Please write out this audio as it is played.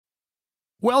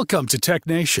Welcome to Tech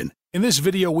Nation. In this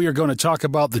video, we are going to talk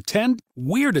about the 10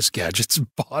 weirdest gadgets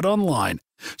bought online.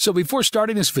 So before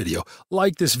starting this video,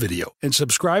 like this video and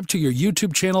subscribe to your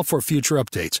YouTube channel for future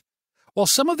updates. While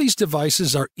some of these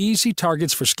devices are easy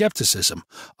targets for skepticism,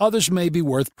 others may be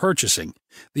worth purchasing.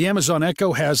 The Amazon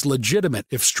Echo has legitimate,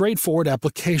 if straightforward,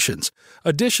 applications.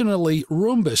 Additionally,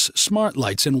 Roombus, smart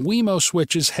lights, and Wemo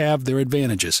switches have their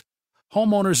advantages.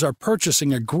 Homeowners are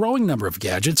purchasing a growing number of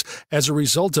gadgets as a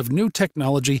result of new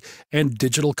technology and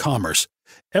digital commerce.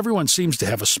 Everyone seems to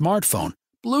have a smartphone,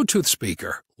 Bluetooth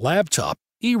speaker, laptop,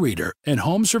 e-reader, and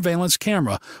home surveillance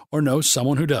camera, or know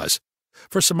someone who does.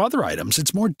 For some other items,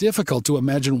 it's more difficult to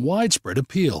imagine widespread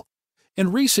appeal.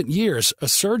 In recent years, a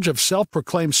surge of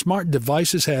self-proclaimed smart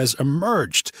devices has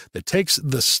emerged that takes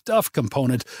the stuff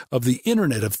component of the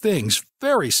Internet of Things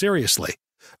very seriously.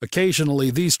 Occasionally,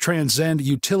 these transcend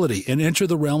utility and enter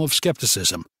the realm of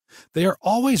skepticism. They are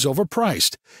always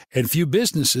overpriced, and few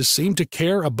businesses seem to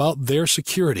care about their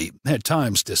security, at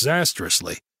times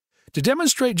disastrously. To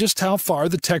demonstrate just how far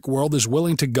the tech world is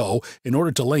willing to go in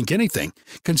order to link anything,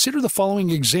 consider the following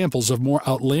examples of more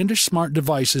outlandish smart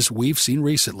devices we've seen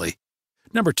recently.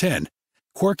 Number 10.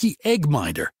 Quirky Egg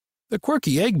Minder. The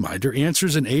Quirky Egg Minder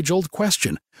answers an age-old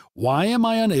question: why am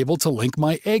I unable to link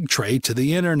my egg tray to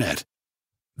the Internet?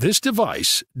 This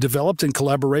device, developed in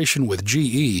collaboration with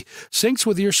GE, syncs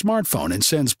with your smartphone and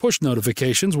sends push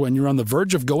notifications when you're on the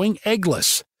verge of going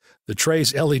eggless. The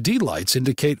tray's LED lights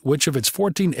indicate which of its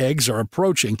 14 eggs are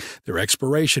approaching their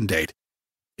expiration date.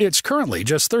 It's currently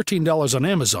just $13 on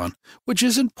Amazon, which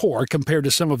isn't poor compared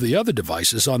to some of the other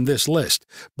devices on this list,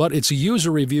 but its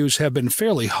user reviews have been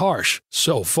fairly harsh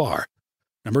so far.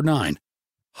 Number 9.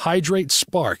 Hydrate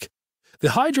Spark.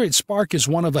 The Hydrate Spark is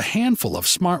one of a handful of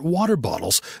smart water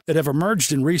bottles that have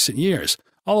emerged in recent years,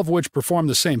 all of which perform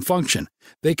the same function.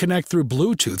 They connect through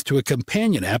Bluetooth to a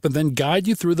companion app and then guide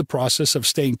you through the process of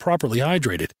staying properly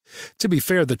hydrated. To be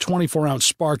fair, the 24-ounce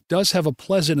Spark does have a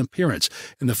pleasant appearance,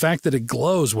 and the fact that it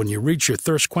glows when you reach your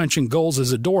thirst-quenching goals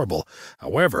is adorable.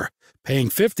 However, paying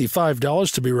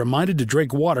 $55 to be reminded to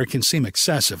drink water can seem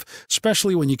excessive,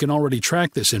 especially when you can already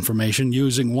track this information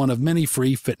using one of many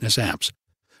free fitness apps.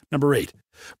 Number 8.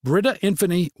 Brita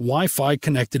Infinity Wi-Fi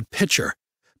Connected Pitcher.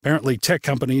 Apparently, tech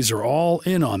companies are all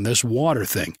in on this water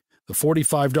thing. The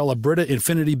 $45 Brita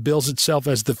Infinity bills itself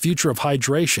as the future of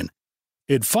hydration.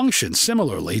 It functions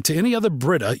similarly to any other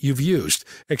Brita you've used,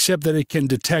 except that it can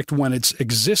detect when its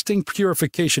existing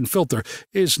purification filter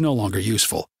is no longer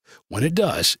useful. When it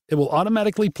does, it will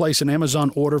automatically place an Amazon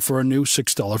order for a new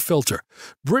 $6 filter.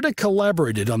 Brita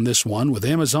collaborated on this one with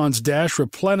Amazon's Dash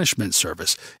replenishment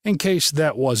service, in case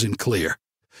that wasn't clear.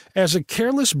 As a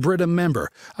careless Brita member,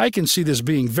 I can see this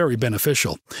being very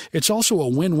beneficial. It's also a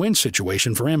win-win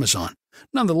situation for Amazon.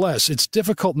 Nonetheless, it's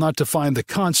difficult not to find the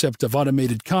concept of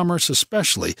automated commerce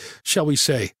especially, shall we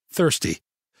say, thirsty.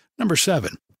 Number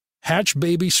 7. Hatch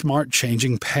Baby Smart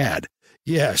Changing Pad.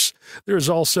 Yes, there is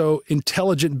also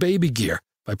intelligent baby gear.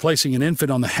 By placing an infant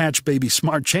on the Hatch Baby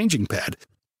Smart Changing Pad,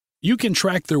 you can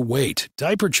track their weight,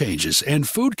 diaper changes, and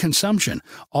food consumption,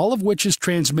 all of which is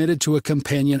transmitted to a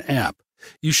companion app.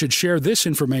 You should share this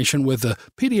information with a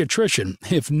pediatrician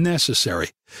if necessary.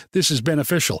 This is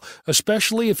beneficial,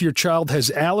 especially if your child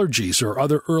has allergies or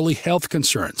other early health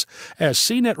concerns. As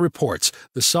CNET reports,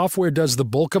 the software does the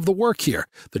bulk of the work here.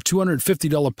 The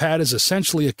 $250 pad is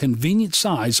essentially a convenient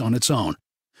size on its own.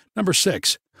 Number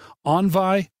 6.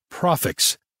 Envi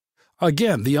Profix.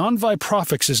 Again, the Envi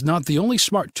Profix is not the only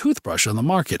smart toothbrush on the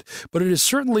market, but it is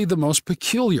certainly the most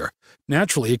peculiar.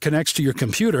 Naturally, it connects to your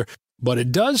computer, but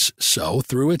it does so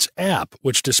through its app,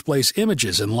 which displays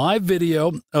images and live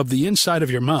video of the inside of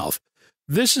your mouth.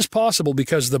 This is possible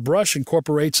because the brush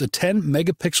incorporates a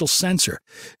 10-megapixel sensor.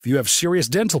 If you have serious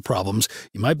dental problems,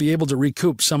 you might be able to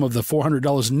recoup some of the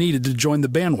 $400 needed to join the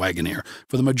bandwagon here.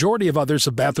 For the majority of others,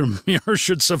 a bathroom mirror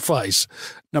should suffice.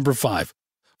 Number 5.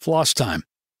 Floss Time.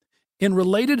 In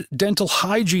related dental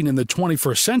hygiene in the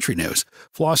 21st century news,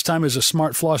 Floss Time is a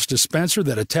smart floss dispenser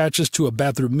that attaches to a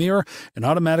bathroom mirror and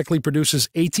automatically produces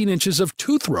 18 inches of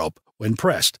tooth rope when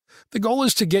pressed. The goal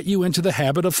is to get you into the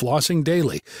habit of flossing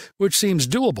daily, which seems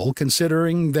doable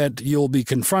considering that you'll be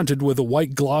confronted with a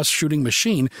white gloss shooting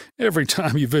machine every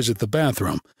time you visit the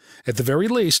bathroom. At the very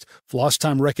least, Floss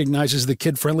Time recognizes the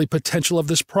kid-friendly potential of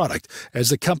this product, as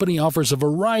the company offers a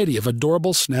variety of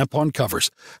adorable snap-on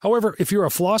covers. However, if you're a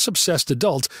floss-obsessed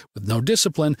adult with no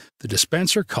discipline, the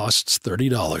dispenser costs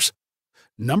 $30.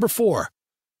 Number 4.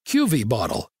 QV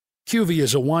Bottle. QV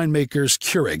is a winemaker's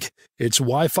Keurig. Its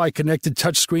Wi-Fi connected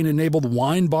touchscreen-enabled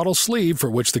wine bottle sleeve, for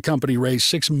which the company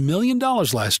raised $6 million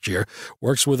last year,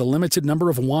 works with a limited number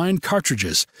of wine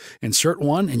cartridges. Insert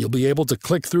one and you'll be able to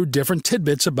click through different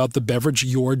tidbits about the beverage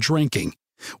you're drinking.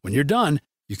 When you're done,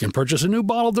 you can purchase a new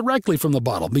bottle directly from the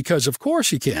bottle, because of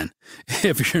course you can.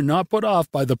 If you're not put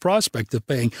off by the prospect of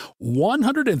paying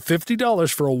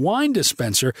 $150 for a wine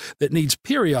dispenser that needs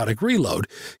periodic reload,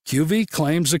 QV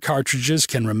claims the cartridges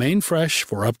can remain fresh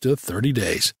for up to 30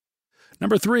 days.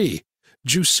 Number 3.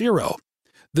 Juicero.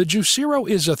 The Juicero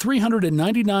is a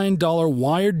 $399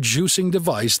 wired juicing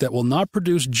device that will not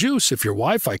produce juice if your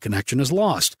Wi-Fi connection is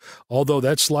lost. Although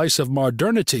that slice of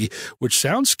modernity, which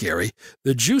sounds scary,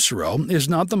 the Juicero is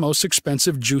not the most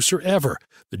expensive juicer ever.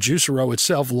 The Juicero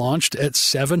itself launched at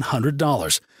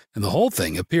 $700, and the whole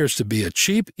thing appears to be a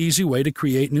cheap, easy way to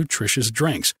create nutritious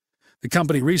drinks. The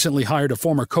company recently hired a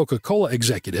former Coca-Cola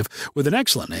executive with an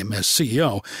excellent name as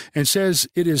CEO and says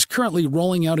it is currently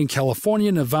rolling out in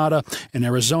California, Nevada, and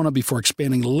Arizona before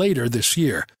expanding later this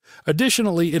year.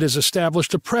 Additionally, it has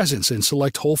established a presence in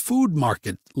select Whole Food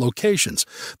Market locations.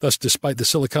 Thus, despite the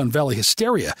Silicon Valley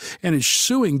hysteria and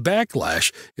ensuing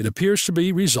backlash, it appears to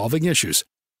be resolving issues.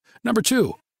 Number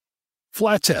 2.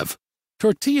 Flatev.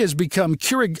 Tortillas become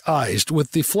Keurigized with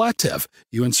the Flatev.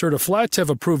 You insert a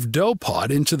Flatev-approved dough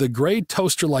pod into the gray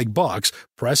toaster-like box,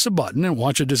 press a button, and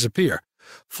watch it disappear.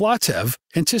 Flatev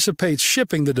anticipates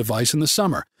shipping the device in the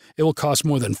summer. It will cost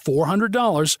more than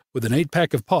 $400, with an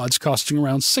 8-pack of pods costing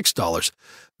around $6.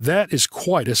 That is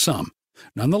quite a sum.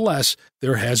 Nonetheless,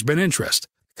 there has been interest.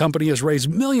 The company has raised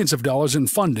millions of dollars in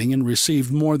funding and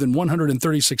received more than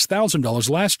 $136,000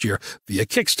 last year via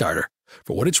Kickstarter.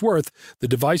 For what it's worth, the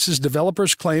device's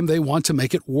developers claim they want to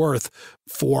make it worth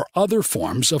for other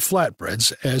forms of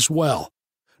flatbreads as well.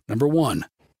 Number 1.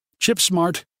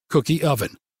 ChipSmart Cookie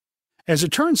Oven. As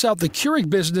it turns out, the Keurig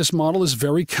business model is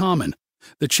very common.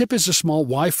 The Chip is a small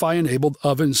Wi-Fi-enabled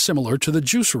oven similar to the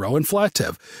Juicero and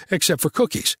Flatev, except for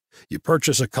cookies. You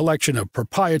purchase a collection of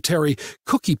proprietary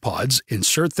cookie pods,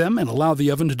 insert them, and allow the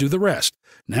oven to do the rest.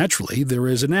 Naturally, there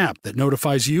is an app that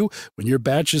notifies you when your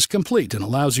batch is complete and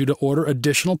allows you to order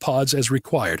additional pods as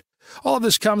required. All of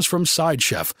this comes from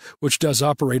SideChef, which does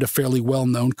operate a fairly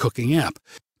well-known cooking app.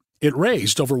 It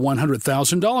raised over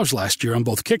 $100,000 last year on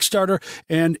both Kickstarter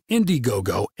and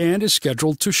Indiegogo and is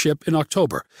scheduled to ship in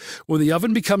October. When the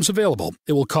oven becomes available,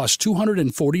 it will cost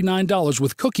 $249,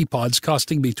 with cookie pods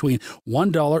costing between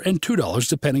 $1 and $2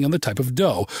 depending on the type of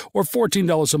dough, or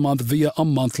 $14 a month via a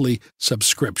monthly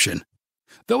subscription.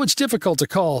 Though it's difficult to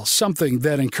call something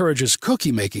that encourages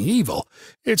cookie making evil,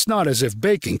 it's not as if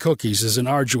baking cookies is an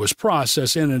arduous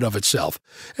process in and of itself.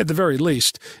 At the very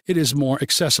least, it is more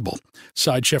accessible.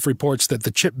 SideChef reports that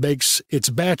the Chip bakes its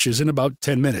batches in about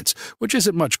 10 minutes, which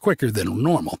isn't much quicker than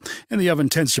normal, and the oven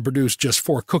tends to produce just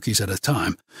 4 cookies at a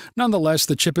time. Nonetheless,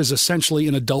 the Chip is essentially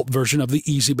an adult version of the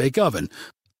Easy Bake Oven.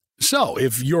 So,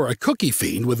 if you're a cookie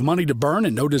fiend with money to burn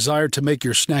and no desire to make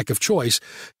your snack of choice,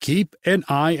 keep an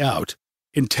eye out.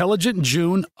 Intelligent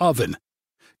June Oven.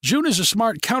 June is a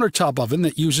smart countertop oven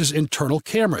that uses internal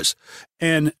cameras,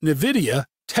 an NVIDIA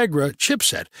Tegra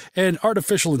chipset, and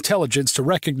artificial intelligence to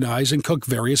recognize and cook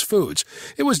various foods.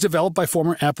 It was developed by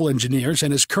former Apple engineers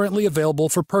and is currently available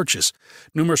for purchase.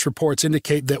 Numerous reports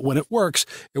indicate that when it works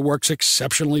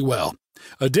exceptionally well.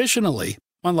 Additionally,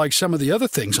 unlike some of the other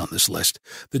things on this list,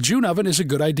 the June oven is a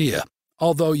good idea.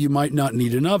 Although you might not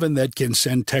need an oven that can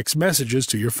send text messages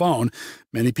to your phone,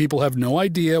 many people have no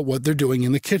idea what they're doing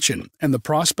in the kitchen, and the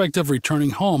prospect of returning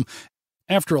home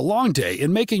after a long day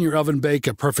and making your oven bake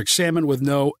a perfect salmon with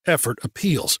no effort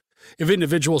appeals. If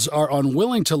individuals are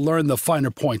unwilling to learn the finer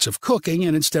points of cooking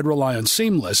and instead rely on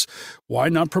seamless, why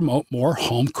not promote more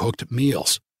home-cooked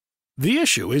meals? The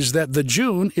issue is that the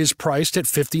June is priced at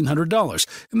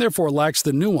 $1,500 and therefore lacks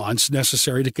the nuance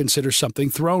necessary to consider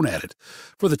something thrown at it.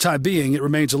 For the time being, it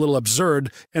remains a little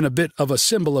absurd and a bit of a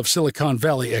symbol of Silicon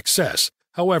Valley excess.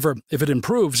 However, if it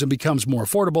improves and becomes more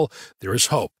affordable, there is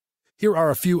hope. Here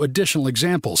are a few additional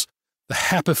examples. The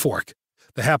HappyFork.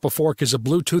 The HappyFork is a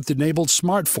Bluetooth-enabled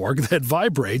smart fork that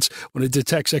vibrates when it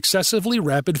detects excessively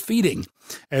rapid feeding.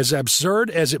 As absurd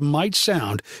as it might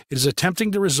sound, it is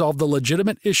attempting to resolve the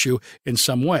legitimate issue in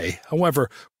some way. However,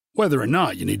 whether or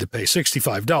not you need to pay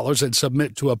 $65 and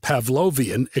submit to a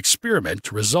Pavlovian experiment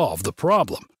to resolve the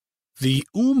problem. The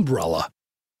Umbrella.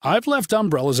 I've left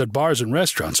umbrellas at bars and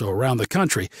restaurants around the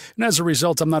country, and as a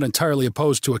result, I'm not entirely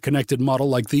opposed to a connected model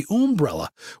like the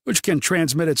Umbrella, which can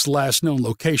transmit its last known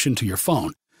location to your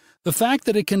phone. The fact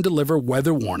that it can deliver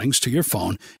weather warnings to your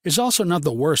phone is also not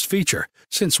the worst feature,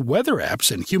 since weather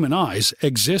apps and human eyes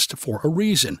exist for a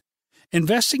reason.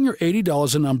 Investing your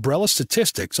 $80 in umbrella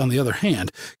statistics, on the other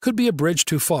hand, could be a bridge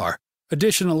too far.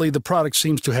 Additionally, the product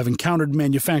seems to have encountered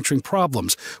manufacturing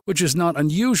problems, which is not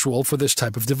unusual for this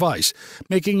type of device,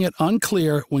 making it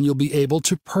unclear when you'll be able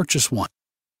to purchase one.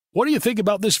 What do you think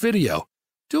about this video?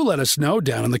 Do let us know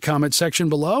down in the comment section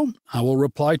below. I will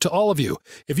reply to all of you.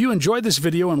 If you enjoyed this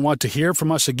video and want to hear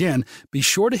from us again, be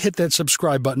sure to hit that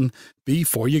subscribe button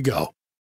before you go.